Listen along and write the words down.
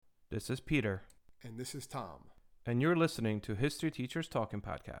This is Peter. And this is Tom. And you're listening to History Teachers Talking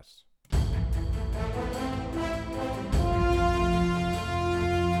Podcasts.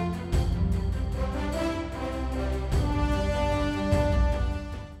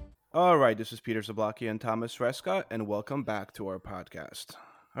 All right, this is Peter Zablocki and Thomas Reska, and welcome back to our podcast.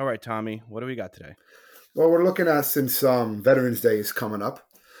 All right, Tommy, what do we got today? Well, we're looking at, since Veterans Day is coming up,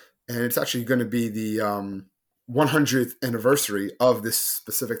 and it's actually going to be the 100th anniversary of this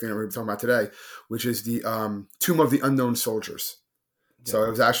specific thing that we're talking about today, which is the Tomb of the Unknown Soldiers. Yeah. So it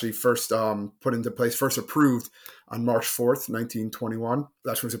was actually first put into place, first approved on March 4th, 1921.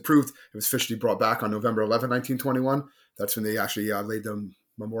 That's when it was approved. It was officially brought back on November 11th, 1921. That's when they actually laid the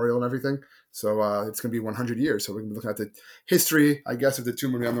memorial and everything. So it's going to be 100 years. So we're going to be looking at the history, I guess, of the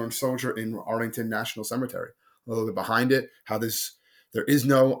Tomb of the Unknown Soldier in Arlington National Cemetery. A little bit behind it, how there is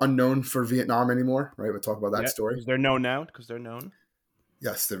no unknown for Vietnam anymore, right? We'll talk about that story. Because they're known now, because they're known.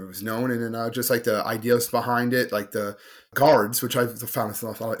 Yes, there was known, and then just like the ideas behind it, like the guards, which I found a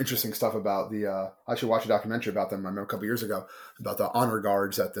lot of interesting stuff about. I should watch a documentary about them. I remember a couple years ago about the honor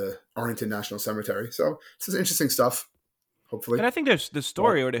guards at the Arlington National Cemetery. So this is interesting stuff. Hopefully, and I think there's the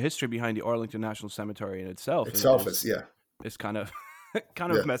story or the history behind the Arlington National Cemetery in itself. It's kind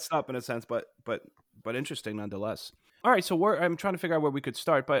of messed up in a sense, but interesting nonetheless. All right, so I'm trying to figure out where we could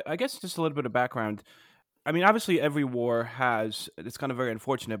start, but I guess just a little bit of background. I mean, obviously every war it's kind of very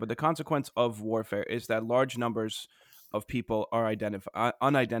unfortunate, but the consequence of warfare is that large numbers of people are unidentified.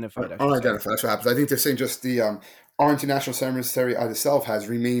 Unidentified, that's what happens. I think they're saying just the Arlington National Cemetery itself has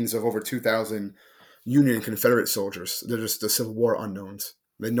remains of over 2,000 Union and Confederate soldiers. They're just the Civil War unknowns.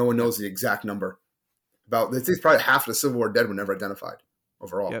 No one knows the exact number. They think probably half of the Civil War dead were never identified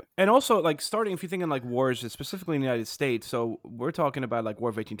overall. Yep. And also, like, starting, if you're thinking like wars, specifically in the United States, so we're talking about like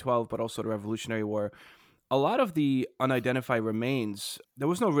War of 1812, but also the Revolutionary War. A lot of the unidentified remains, there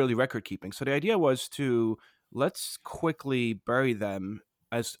was no really record keeping. So the idea was let's quickly bury them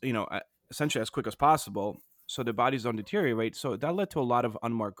as, essentially as quick as possible so the bodies don't deteriorate. So that led to a lot of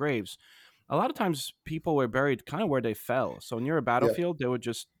unmarked graves. A lot of times people were buried kind of where they fell. So near a battlefield, they would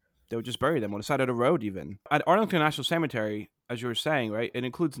just bury them on the side of the road even. At Arlington National Cemetery, as you were saying, right, it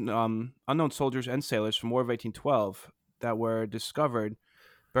includes unknown soldiers and sailors from War of 1812 that were discovered,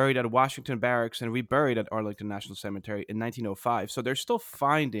 buried at Washington Barracks, and reburied at Arlington National Cemetery in 1905. So they're still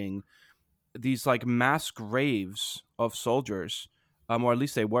finding these like mass graves of soldiers, or at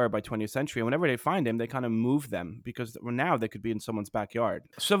least they were by 20th century. And whenever they find them, they kind of move them because now they could be in someone's backyard.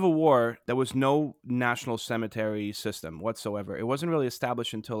 Civil War, there was no national cemetery system whatsoever. It wasn't really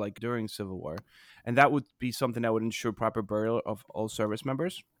established until like during Civil War. And that would be something that would ensure proper burial of all service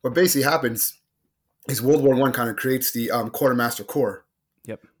members. What basically happens is World War I kind of creates the Quartermaster Corps.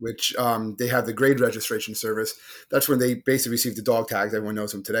 Yep. Which they have the grade registration service. That's when they basically receive the dog tags. Everyone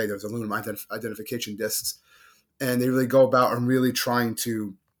knows them today. There's aluminum identification discs. And they really go about and really trying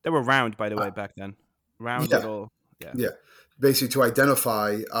to... They were round, by the way, back then. Little... Yeah. Basically to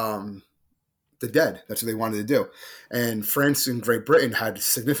identify the dead. That's what they wanted to do. And France and Great Britain had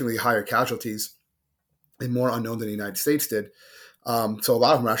significantly higher casualties and more unknown than the United States did. So a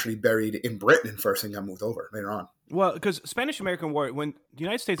lot of them were actually buried in Britain first and got moved over later on. Well, because Spanish-American War, when the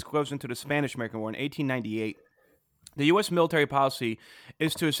United States goes into the Spanish-American War in 1898, the U.S. military policy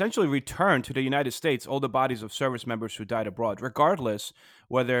is to essentially return to the United States all the bodies of service members who died abroad, regardless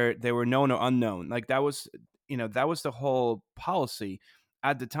whether they were known or unknown. Like that was the whole policy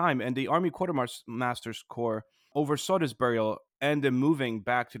at the time. And the Army Quartermaster's Corps oversaw this burial and the moving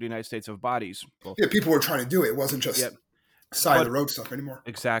back to the United States of bodies. Yeah, people were trying to do it. It wasn't just... Yep. Side of the road stuff anymore.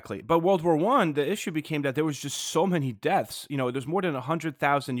 Exactly. But World War I, the issue became that there was just so many deaths. There's more than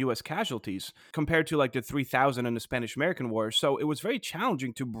 100,000 U.S. casualties compared to like the 3,000 in the Spanish-American War. So it was very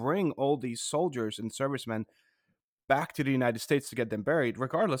challenging to bring all these soldiers and servicemen back to the United States to get them buried,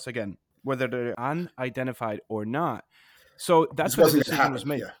 regardless, again, whether they're unidentified or not. So that's when the decision was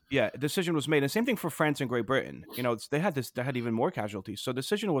made. Yeah, decision was made. And same thing for France and Great Britain. They had even more casualties. So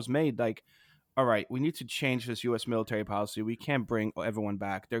decision was made like, all right, we need to change this U.S. military policy. We can't bring everyone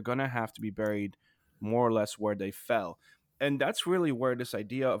back. They're going to have to be buried more or less where they fell. And that's really where this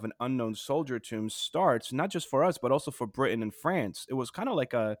idea of an unknown soldier tomb starts, not just for us, but also for Britain and France. It was kind of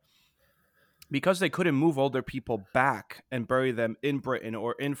like because they couldn't move all their people back and bury them in Britain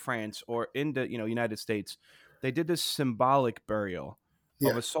or in France or in the United States, they did this symbolic burial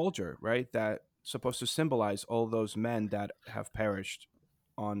of a soldier, right? That's supposed to symbolize all those men that have perished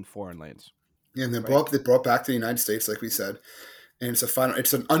on foreign lands. Yeah, and they brought back to the United States, like we said, and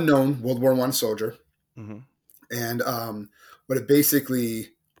it's an unknown World War I soldier. Mm-hmm. And what it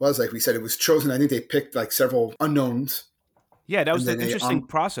basically was, like we said, it was chosen. I think they picked like several unknowns Yeah, that was and then the they interesting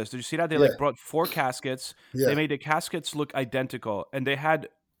process. Did you see that? They yeah, like brought 4 caskets. They yeah. made the caskets look identical, and they had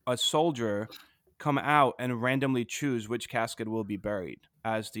a soldier come out and randomly choose which casket will be buried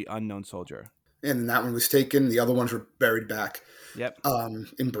as the unknown soldier. And then that one was taken. The other ones were buried back Yep.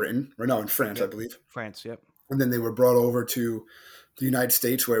 in Britain, or no, in France, I Yep. believe. France. Yep. And then they were brought over to the United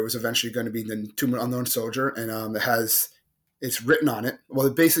States, where it was eventually going to be the Tomb of the Unknown Soldier, and it's written on it. Well,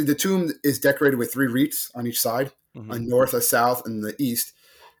 basically, the tomb is decorated with 3 wreaths on each side, Hmm. a north, a south, and the east,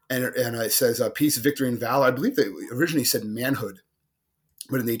 and it says peace, victory, and valor. I believe they originally said manhood,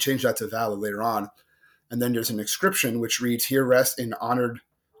 but then they changed that to valor later on. And then there's an inscription which reads, "Here rests in honored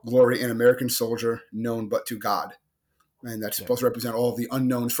glory an American soldier known but to God." And that's Yep. supposed to represent all of the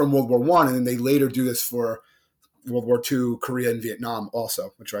unknowns from World War One. And then they later do this for World War II, Korea, and Vietnam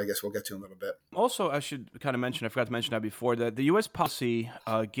also, which I guess we'll get to in a little bit. Also, I should kind of mention, I forgot to mention that before, that the U.S. policy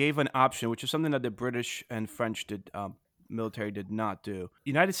gave an option, which is something that the British and French military did not do. The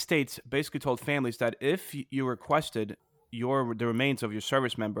United States basically told families that if you requested the remains of your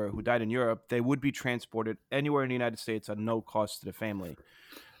service member who died in Europe, they would be transported anywhere in the United States at no cost to the family.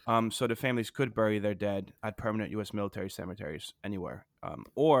 So the families could bury their dead at permanent U.S. military cemeteries anywhere,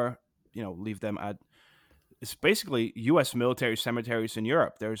 or leave them at. It's basically U.S. military cemeteries in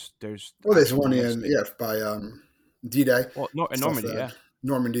Europe. There's Well, there's actual one in listed. by D-Day Well, no, in stuff. Normandy, That yeah,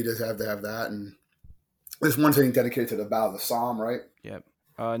 Normandy does have to have that, and there's one thing dedicated to the Battle of the Somme, right? yeah.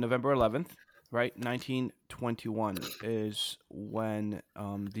 November 11th, right, 1921 is when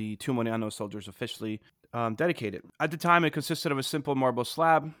the Tomb of the Unknown Soldiers officially dedicated. At the time, it consisted of a simple marble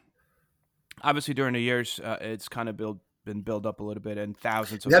slab. Obviously, during the years, it's kind of been built up a little bit, and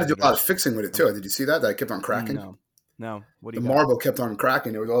thousands You of had to do a lot of visitors. fixing with it too. Did you see that? That it kept on cracking. No, no. What do The you got? marble kept on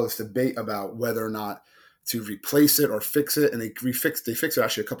cracking. There was all this debate about whether or not to replace it or fix it, and they fixed it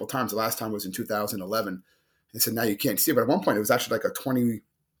actually a couple of times. The last time was in 2011. They said now you can't see it, but at one point it was actually like a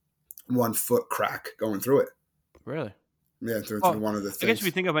 21-foot crack going through it. Really? Yeah, through Well, one of the I guess if you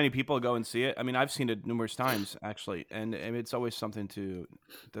things. think of any people go and see it, I mean, I've seen it numerous times actually, and it's always something to.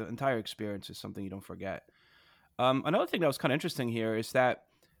 The entire experience is something you don't forget. Another thing that was kind of interesting here is that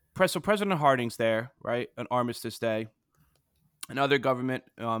President Harding's there, right? An Armistice Day, and other government,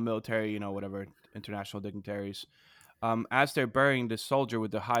 military, whatever, international dignitaries. As they're burying the soldier with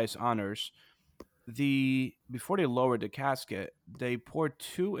the highest honors, before they lowered the casket, they poured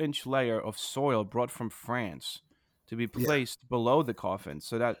 2-inch layer of soil brought from France to be Yeah, placed below the coffin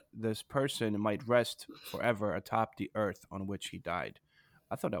so that this person might rest forever atop the earth on which he died.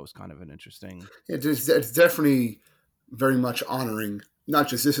 I thought that was kind of an interesting. it's definitely very much honoring not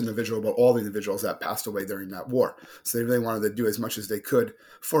just this individual, but all the individuals that passed away during that war. So they really wanted to do as much as they could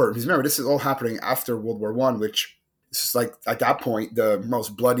for it. Because remember, this is all happening after World War One, which is like at that point the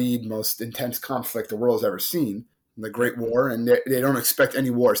most bloodied, most intense conflict the world has ever seen, the Yep. Great War, and they don't expect any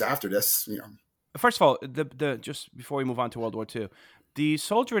wars after this. First of all, the just before we move on to World War II, the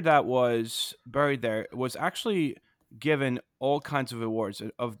soldier that was buried there was actually given all kinds of awards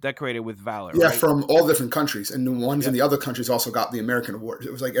of decorated with valor, Yeah, right? from all different countries, and the ones in Yep. the other countries also got the American award.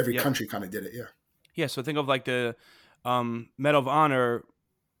 It was like every Yep. country kind of did it. Yeah, Yeah. So think of like the Medal of Honor,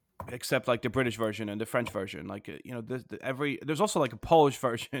 except like the British version and the French version. Like there's also like a Polish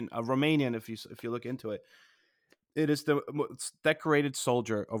version, a Romanian. If you look into it, it is the most decorated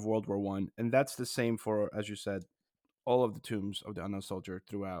soldier of World War One, and that's the same for, as you said, all of the tombs of the unknown soldier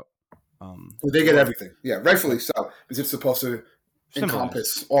throughout well, they the get world. everything. Yeah, rightfully Yep. so, because it's supposed to Symbolize.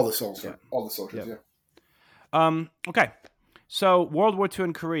 encompass all the souls, Yeah. all the soldiers. Yep. Yeah. Okay. So World War II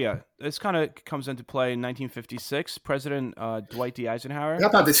in Korea. This kind of comes into play in 1956. President Dwight D. Eisenhower.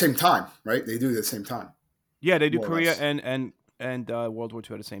 About the same time, right? They do it at the same time, Yeah, they do more or Korea less. and World War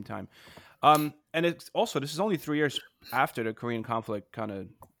II at the same time. And it's also, this is only 3 years after the Korean conflict kind of,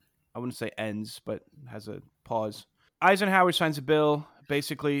 I wouldn't say ends, but has a pause. Eisenhower signs a bill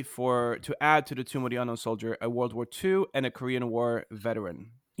basically to add to the Tomb of the Unknown Soldier a World War II and a Korean War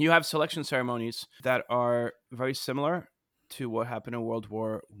veteran. You have selection ceremonies that are very similar to what happened in World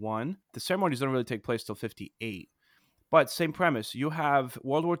War One. The ceremonies don't really take place till 58, but same premise. You have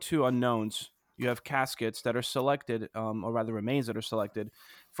World War II unknowns. You have caskets that are selected, or rather remains that are selected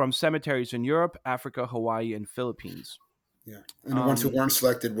from cemeteries in Europe, Africa, Hawaii, and Philippines. Yeah, and the ones who Um, weren't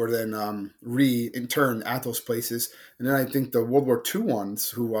selected were then re-interned at those places. And then I think the World War II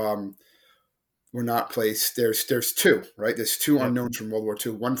ones who were not placed. There's two, right? There's two yep, unknowns from World War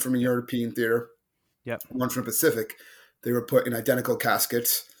II. One from a yep, European theater, yep. one from Pacific. They were put in identical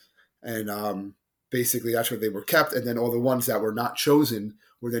caskets, and basically that's where they were kept. And then all the ones that were not chosen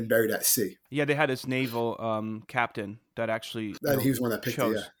were then buried at sea. Yeah, they had this naval captain that actually That he was one that picked it.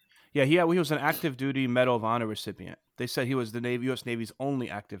 Yeah, chose. Yeah, he was an active duty Medal of Honor recipient. they said he was the U.S. Navy's only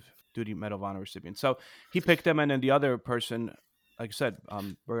active duty Medal of Honor recipient. So he picked him, and then the other person, like I said,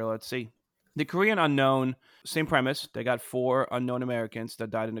 burial at sea. The Korean Unknown, same premise. They got 4 unknown Americans that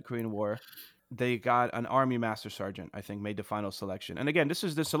died in the Korean War. They got an Army Master Sergeant, I think, made the final selection. And again, the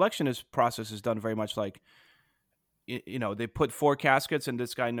selection process is done very much like, they put 4 caskets, and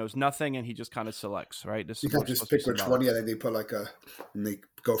this guy knows nothing, and he just kind of selects, right? This You is can't just pick which one. Yeah, they put and they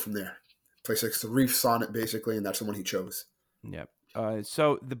go from there. Place like the reefs on it, basically, and that's the one he chose. Yeah.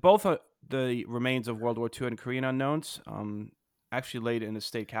 So both the remains of World War II and Korean unknowns actually laid in the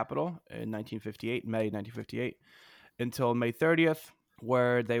state capitol in May 1958, until May 30th,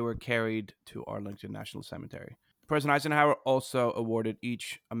 where they were carried to Arlington National Cemetery. President Eisenhower also awarded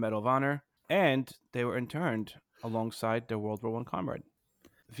each a Medal of Honor, and they were interned alongside their World War I comrade.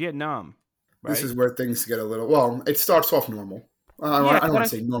 Vietnam, right? This is where things get a little, well, it starts off normal. I don't want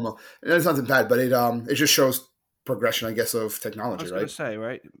to say normal. It's nothing bad, but it just shows progression, I guess, of technology, right? I was going to say,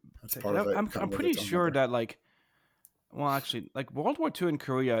 right? That's part of it. I'm pretty sure that, World War II in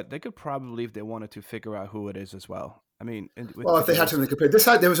Korea, they could probably, if they wanted to, figure out who it is as well. I mean, if they had something to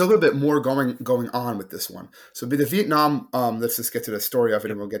compare, there was a little bit more going on with this one. So, the Vietnam, let's just get to the story of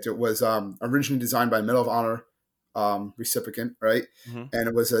it, and we'll get to it. Was originally designed by Medal of Honor recipient, right? Mm-hmm. And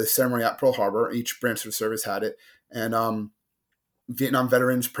it was a ceremony at Pearl Harbor. Each branch of the service had it, and Vietnam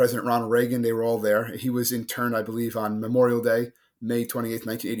veterans, President Ronald Reagan, they were all there. He was interned, I believe, on Memorial Day, May 28th,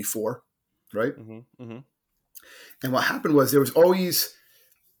 1984, right? Mm-hmm. Mm-hmm. And what happened was there was always,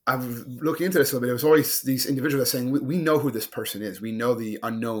 I was looking into this a little bit, there was always these individuals that saying, we know who this person is. We know the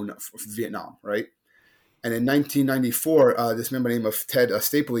unknown of Vietnam, right? And in 1994, this man by the name of Ted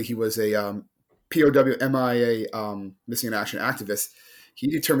Stapley, he was a POW MIA missing in action activist. He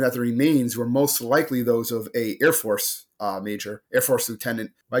determined that the remains were most likely those of a Air Force major, Air Force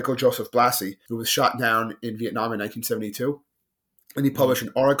Lieutenant Michael Joseph Blassie, who was shot down in Vietnam in 1972. And he published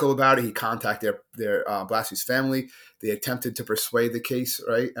an article about it. He contacted their Blassie's family. They attempted to persuade the case,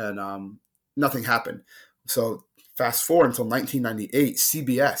 right? And nothing happened. So fast forward until 1998,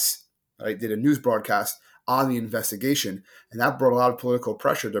 CBS, right, did a news broadcast on the investigation, and that brought a lot of political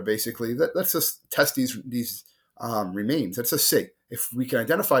pressure to basically, let's just test these remains. Let's just see. If we can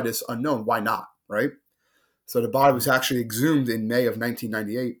identify this unknown, why not, right? So the body was actually exhumed in May of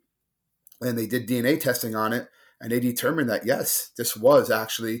 1998, and they did DNA testing on it, and they determined that, yes, this was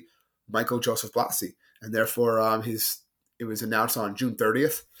actually Michael Joseph Blassie. And therefore, it was announced on June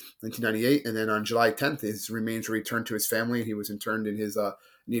 30th, 1998, and then on July 10th, his remains were returned to his family, and he was interned in his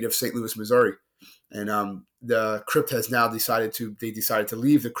native St. Louis, Missouri. And the crypt has now decided to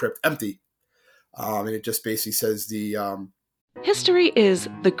leave the crypt empty. And it just basically says History is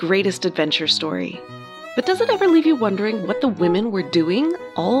the greatest adventure story. But does it ever leave you wondering what the women were doing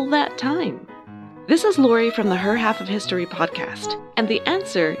all that time? This is Lori from the Her Half of History podcast, and the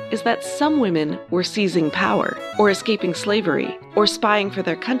answer is that some women were seizing power, or escaping slavery, or spying for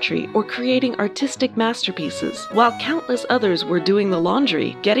their country, or creating artistic masterpieces, while countless others were doing the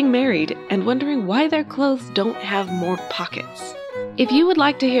laundry, getting married, and wondering why their clothes don't have more pockets. If you would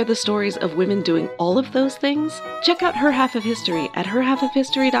like to hear the stories of women doing all of those things, check out Her Half of History at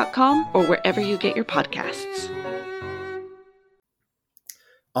herhalfofhistory.com or wherever you get your podcasts.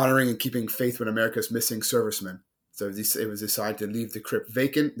 Honoring and keeping faith with America's missing servicemen. So it was decided to leave the crypt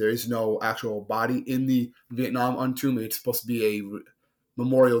vacant. There is no actual body in the Vietnam Entomb. It's supposed to be a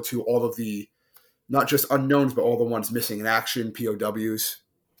memorial to all of the, not just unknowns, but all the ones missing in action, POWs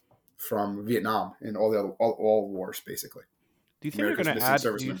from Vietnam and all wars, basically. Do you think they're going to add?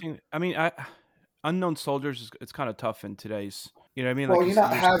 Do you think? I mean, unknown soldiers. It's kind of tough in today's. You know what I mean? Well, you're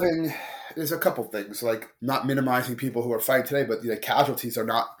not having. There's a couple things, like not minimizing people who are fighting today, but the casualties are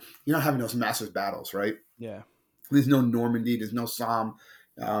not. You're not having those massive battles, right? Yeah. There's no Normandy. There's no Somme,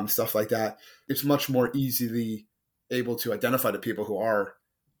 stuff like that. It's much more easily able to identify the people who are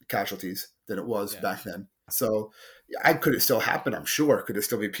casualties than it was back then. So, could it still happen? I'm sure. Could it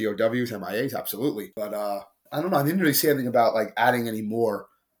still be POWs, MIAs? Absolutely. But I don't know. I didn't really see anything about adding any more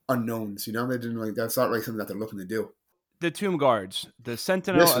unknowns. They didn't that's not really something that they're looking to do. The tomb guards, the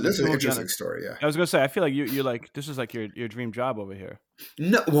Sentinel. This is an interesting story. Yeah, I was gonna say. I feel like you're like this is like your dream job over here.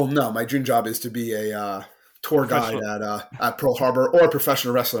 No. My dream job is to be a tour guide at Pearl Harbor or a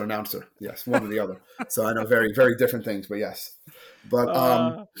professional wrestler announcer. Yes, one or the other. So I know very, very different things, but yes.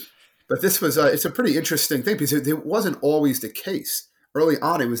 But this was it's a pretty interesting thing because it wasn't always the case. Early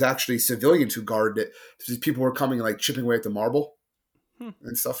on, it was actually civilians who guarded it. People were coming chipping away at the marble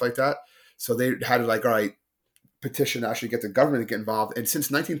and stuff like that. So they had to all right, petition to actually get the government to get involved. And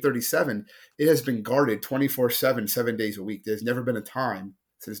since 1937, it has been guarded 24/7, 7 days a week. There's never been a time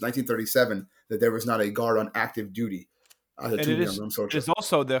since 1937 that there was not a guard on active duty as a And tomb it of the is unknown it soldier. is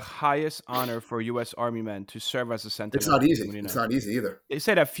also the highest honor for U.S. Army men to serve as a It's sentinel. not easy. when you It's know. not easy either. They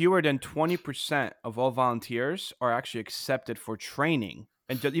say that fewer than 20% of all volunteers are actually accepted for training,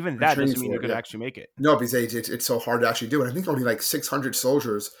 and even that training doesn't mean for you're it, going to yeah. actually make it. No, because it's so hard to actually do it. I think only like 600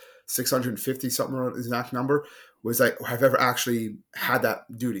 soldiers, 650 something or exact number, was like have ever actually had that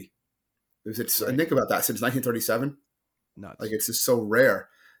duty. It's Right. think about that since 1937. Nuts. Like it's just so rare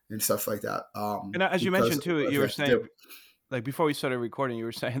and stuff like that. And as you mentioned too, you were saying, do. like before we started recording, you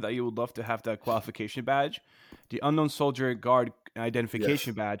were saying that you would love to have that qualification badge. The Unknown Soldier Guard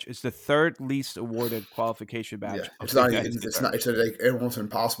Identification Badge is the third least awarded qualification badge. Yeah, of it's the not. United States It's Army. not. It's like almost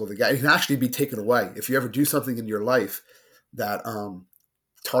impossible to get. It can actually be taken away if you ever do something in your life that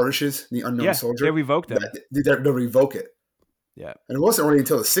tarnishes the unknown soldier. They revoked them. They'll revoke it. Yeah, and it wasn't only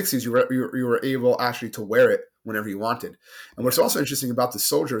until the 60s you were able actually to wear it whenever you wanted. And what's also interesting about the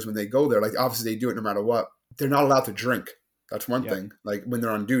soldiers when they go there, like obviously they do it no matter what. They're not allowed to drink. That's one thing. Like when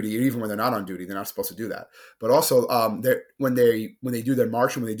they're on duty, even when they're not on duty, they're not supposed to do that. But also, when they do their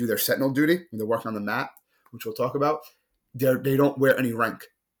march and when they do their sentinel duty, when they're working on the mat, which we'll talk about, they don't wear any rank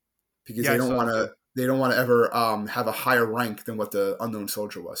because they don't want to. They don't want to ever have a higher rank than what the unknown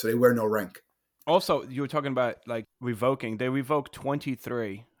soldier was. So they wear no rank. Also, you were talking about like revoking. They revoked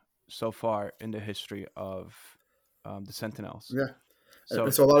 23 so far in the history of the Sentinels. Yeah. So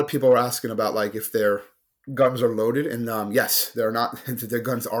a lot of people are asking about like if their guns are loaded, and yes, they're not. Their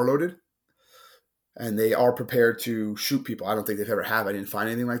guns are loaded, and they are prepared to shoot people. I don't think they've ever have. I didn't find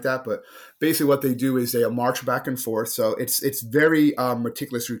anything like that. But basically, what they do is they march back and forth. So it's very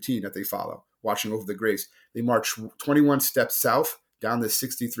meticulous routine that they follow. Watching over the graves, they march 21 steps south down this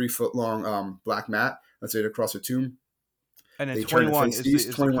 63-foot long black mat. Let's say across the tomb. And then they 21 turn is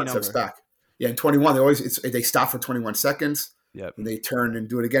east, 21 steps back. Yeah, in 21 they stop for 21 seconds. Yep. And they turn and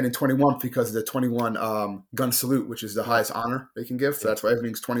do it again in 21 because of the 21 gun salute, which is the highest honor they can give. So that's why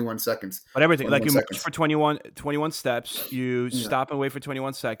everything's 21 seconds. But everything, like you seconds. march for 21 steps, you stop and wait for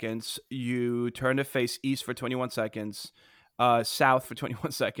 21 seconds, you turn to face east for 21 seconds, south for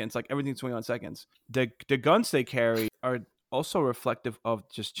 21 seconds, like everything's 21 seconds. The guns they carry are also reflective of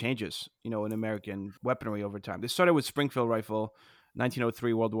just changes, in American weaponry over time. They started with Springfield rifle,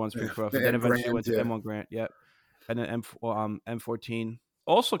 1903 World War I Springfield rifle, then eventually went to M1 Grant, and then M14.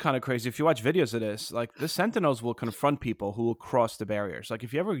 Also kind of crazy, if you watch videos of this, like the Sentinels will confront people who will cross the barriers. Like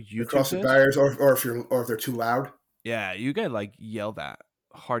if you ever YouTube cross the barriers, or if they're too loud. Yeah, you get like yelled at,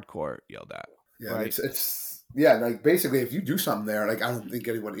 hardcore yelled at. Yeah, right? it's like basically if you do something there, like I don't think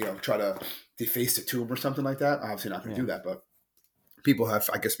anyone try to deface the tomb or something like that. Obviously not going to do that, but people have,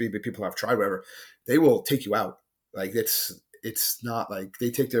 I guess maybe people have tried whatever. They will take you out. Like it's not like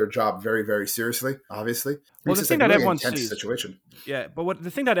they take their job very, very seriously, obviously. Well, the thing that everyone sees, situation. Yeah, but the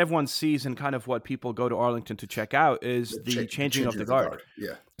thing that everyone sees and kind of what people go to Arlington to check out is the changing of the guard.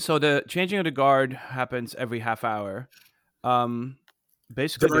 Yeah. So the changing of the guard happens every half hour.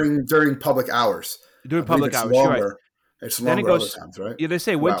 Basically during public hours. During public hours, longer. Right. It's longer then it goes, other times, right? Yeah, they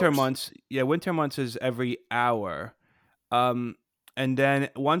say winter months. Yeah, winter months is every hour. And then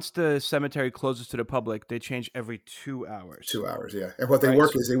once the cemetery closes to the public, they change every 2 hours. 2 hours, yeah. And what they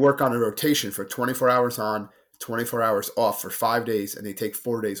work is they work on a rotation for 24 hours on, 24 hours off for 5 days, and they take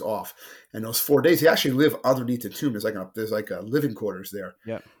 4 days off. And those 4 days, they actually live underneath the tomb. There's like a living quarters there.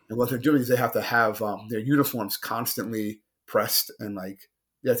 Yeah. And what they're doing is they have to have their uniforms constantly pressed and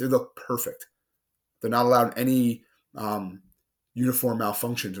they look perfect. They're not allowed any uniform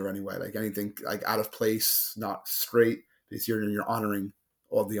malfunctions or anyway, like anything like out of place, not straight. Because you're honoring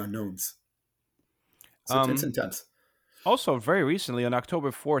all the unknowns. So it's intense. Also, very recently, on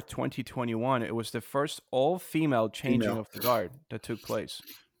October 4th, 2021, it was the first all-female changing of the guard that took place,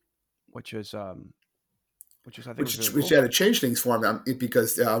 which is I think which had to change things for them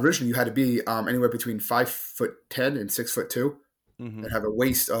because originally you had to be anywhere between 5'10" and 6'2", and have a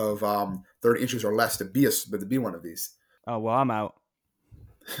waist of 30 inches or less to be one of these. Oh well, I'm out.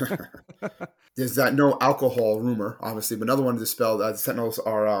 There's that no alcohol rumor, obviously, but another one dispelled. The Sentinels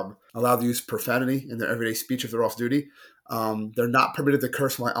are allowed to use profanity in their everyday speech if they're off duty. They're not permitted to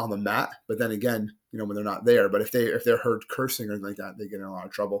curse on the mat, but then again, when they're not there. But if they're heard cursing or anything like that, they get in a lot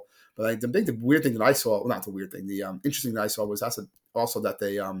of trouble. But the weird thing that I saw, well, not the weird thing, the interesting thing that I saw was also that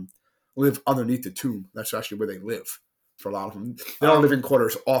they live underneath the tomb. That's actually where they live for a lot of them. They don't live in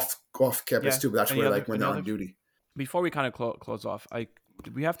quarters off campus too, but that's where when they're on duty. Before we kind of close off,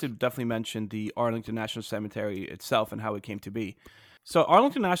 we have to definitely mention the Arlington National Cemetery itself and how it came to be. So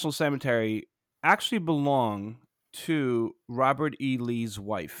Arlington National Cemetery actually belonged to Robert E. Lee's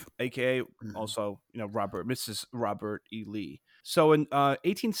wife, aka also Mrs. Robert E. Lee. So in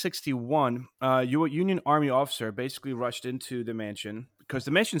 1861, a Union Army officer basically rushed into the mansion, because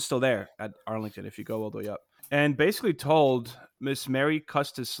the mansion's still there at Arlington if you go all the way up, and basically told Miss Mary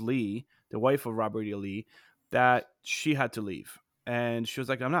Custis Lee, the wife of Robert E. Lee, that she had to leave. And she was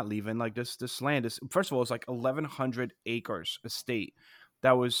like, I'm not leaving. Like, this land is, first of all, it's like 1,100 acres estate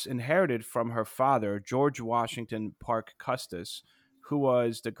that was inherited from her father, George Washington Parke Custis, who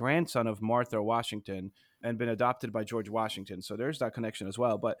was the grandson of Martha Washington and been adopted by George Washington. So there's that connection as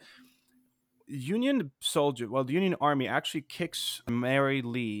well. But the Union Army actually kicks Mary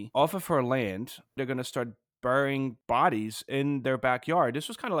Lee off of her land. They're going to start burying bodies in their backyard. This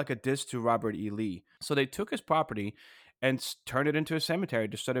was kind of like a diss to Robert E. Lee. So they took his property and turned it into a cemetery.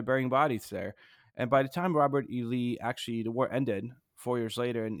 Just started burying bodies there. And by the time Robert E. Lee, actually, the war ended 4 years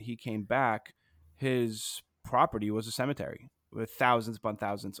later and he came back, his property was a cemetery with thousands upon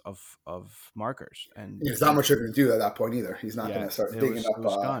thousands of markers. And there's not much you're going to do at that point either. He's not going to start digging up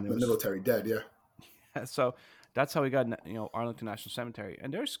the military dead. Yeah. So that's how we got, Arlington National Cemetery.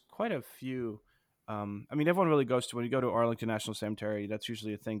 And there's quite a few. Everyone really goes to, when you go to Arlington National Cemetery, that's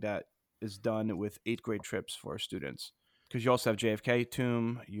usually a thing that is done with 8th grade trips for students. Because you also have JFK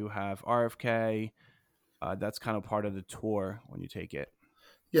tomb, you have RFK. That's kind of part of the tour when you take it.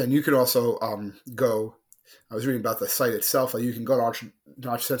 Yeah, and you could also go. I was reading about the site itself. Like, you can go to Arlington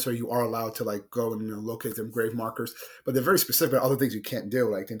Cemetery. You are allowed to go and locate them grave markers, but they're very specific about other things you can't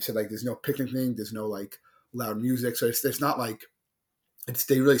do. Like they said, there's no picnicking, there's no loud music. So it's not like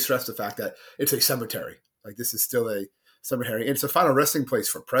they really stress the fact that it's a cemetery. Like, this is still a cemetery, and it's a final resting place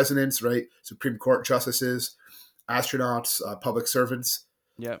for presidents, right? Supreme Court justices, astronauts, public servants.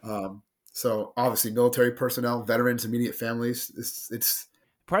 Yeah. So obviously military personnel, veterans, immediate families. It's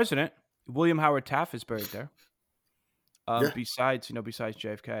President William Howard Taft is buried there. Besides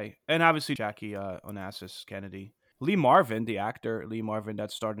JFK, and obviously Jackie Onassis Kennedy. Lee Marvin, the actor Lee Marvin,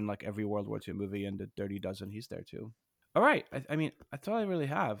 that starred in every World War II movie and the Dirty Dozen, he's there too. All right. That's all I really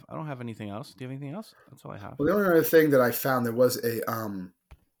have. I don't have anything else. Do you have anything else? That's all I have. Well, the only other thing that I found, there was a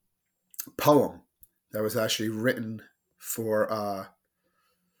poem that was actually written for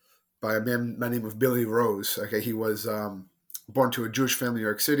by a man by the name of Billy Rose. Okay, he was born to a Jewish family in New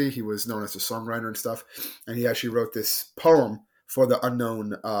York City. He was known as a songwriter and stuff, and he actually wrote this poem for the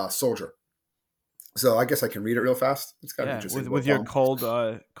unknown soldier. So I guess I can read it real fast. It's kind of interesting. With your cold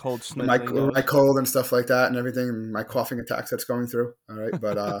sniffling. My cold and stuff like that and everything, and my coughing attacks that's going through. All right,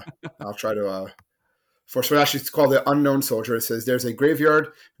 but I'll try to. So actually, it's called The Unknown Soldier. It says, there's a graveyard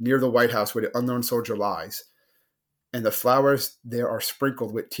near the White House where the unknown soldier lies, and the flowers there are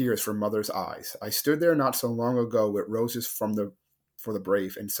sprinkled with tears from mother's eyes. I stood there not so long ago with roses for the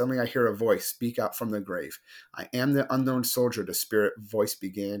brave, and suddenly I hear a voice speak out from the grave. I am the unknown soldier, the spirit voice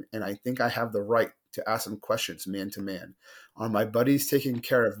began, and I think I have the right to ask some questions man to man. Are my buddies taken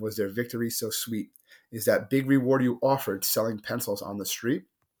care of? Was their victory so sweet? Is that big reward you offered selling pencils on the street?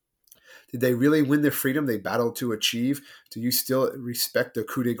 Did they really win the freedom they battled to achieve? Do you still respect the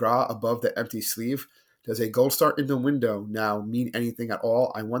coup de grace above the empty sleeve? Does a gold star in the window now mean anything at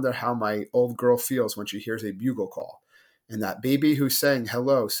all? I wonder how my old girl feels when she hears a bugle call. And that baby who sang,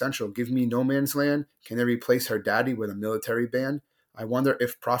 hello, Central, give me no man's land, can they replace her daddy with a military band? I wonder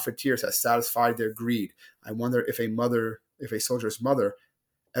if profiteers have satisfied their greed. I wonder if a soldier's mother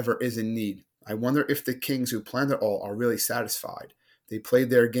ever is in need. I wonder if the kings who planned it all are really satisfied. They played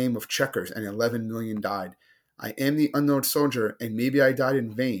their game of checkers and 11 million died. I am the unknown soldier, and maybe I died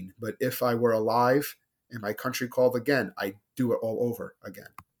in vain, but if I were alive and my country called again, I'd do it all over again.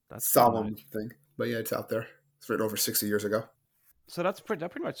 That's a solemn thing. But yeah, it's out there. It's written over 60 years ago. So that pretty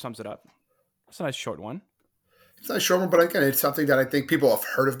much sums it up. It's a nice short one. It's not a short one, but again, it's something that I think people have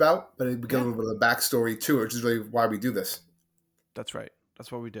heard about, but it gives a little bit of the backstory too, which is really why we do this. That's right.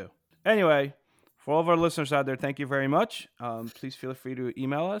 That's what we do. Anyway, for all of our listeners out there, thank you very much. Please feel free to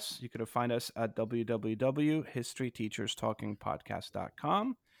email us. You can find us at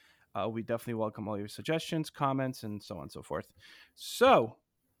www.historyteacherstalkingpodcast.com. We definitely welcome all your suggestions, comments, and so on and so forth. So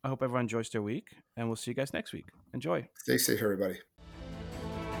I hope everyone enjoys their week, and we'll see you guys next week. Enjoy. Stay safe, everybody.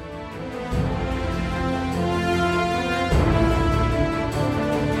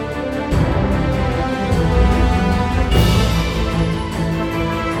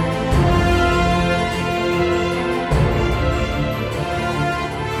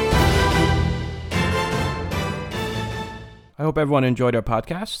 I hope everyone enjoyed our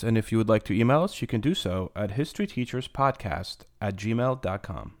podcast, and if you would like to email us, you can do so at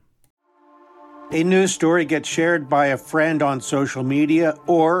historyteacherspodcast@gmail.com. A news story gets shared by a friend on social media,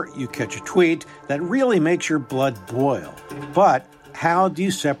 or you catch a tweet that really makes your blood boil. But how do you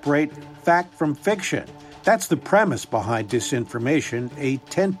separate fact from fiction? That's the premise behind Disinformation, a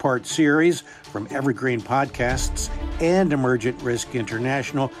 10-part series from Evergreen Podcasts and Emergent Risk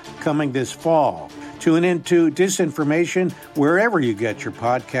International coming this fall. Tune into Disinformation wherever you get your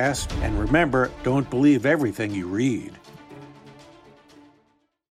podcasts. And remember, don't believe everything you read.